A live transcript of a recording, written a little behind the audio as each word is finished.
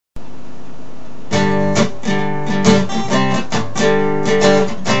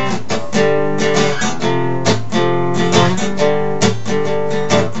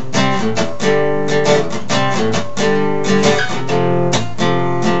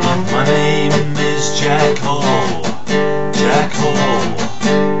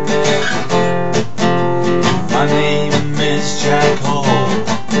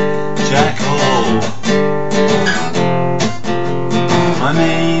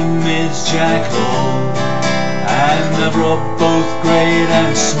name is Jack Hall, and I've robbed both great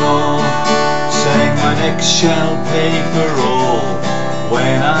and small, saying my neck shall pay for all.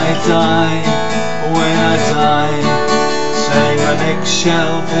 When I die, saying my neck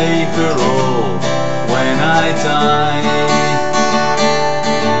shall pay for all. When I die.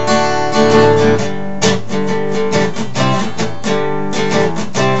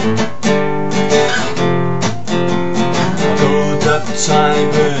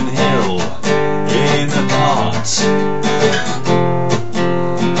 Tyeburn Hill in a cart.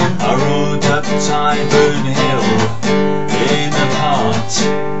 I rode up Tyeburn Hill in a cart.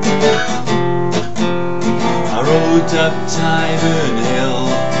 I rode up Tyeburn Hill,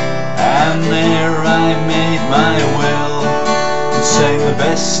 and there I made my will, and sang the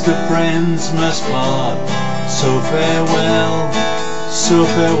best of friends must part. So farewell, so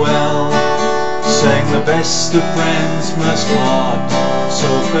farewell. Sang the best of friends must part, so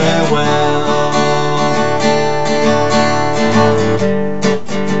farewell.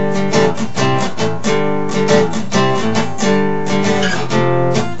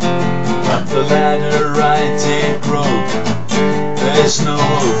 Up the ladder I did grope, there's no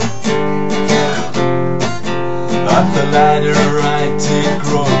hope. Up the ladder I did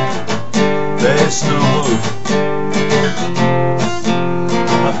grope, there's no hope.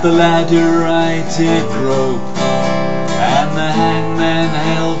 The ladder I did grope, and the hangman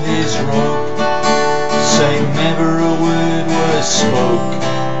held his rope, saying never a word was spoke.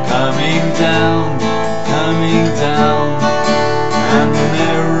 Coming down, and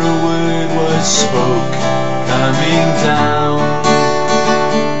never a word was spoke. Coming down.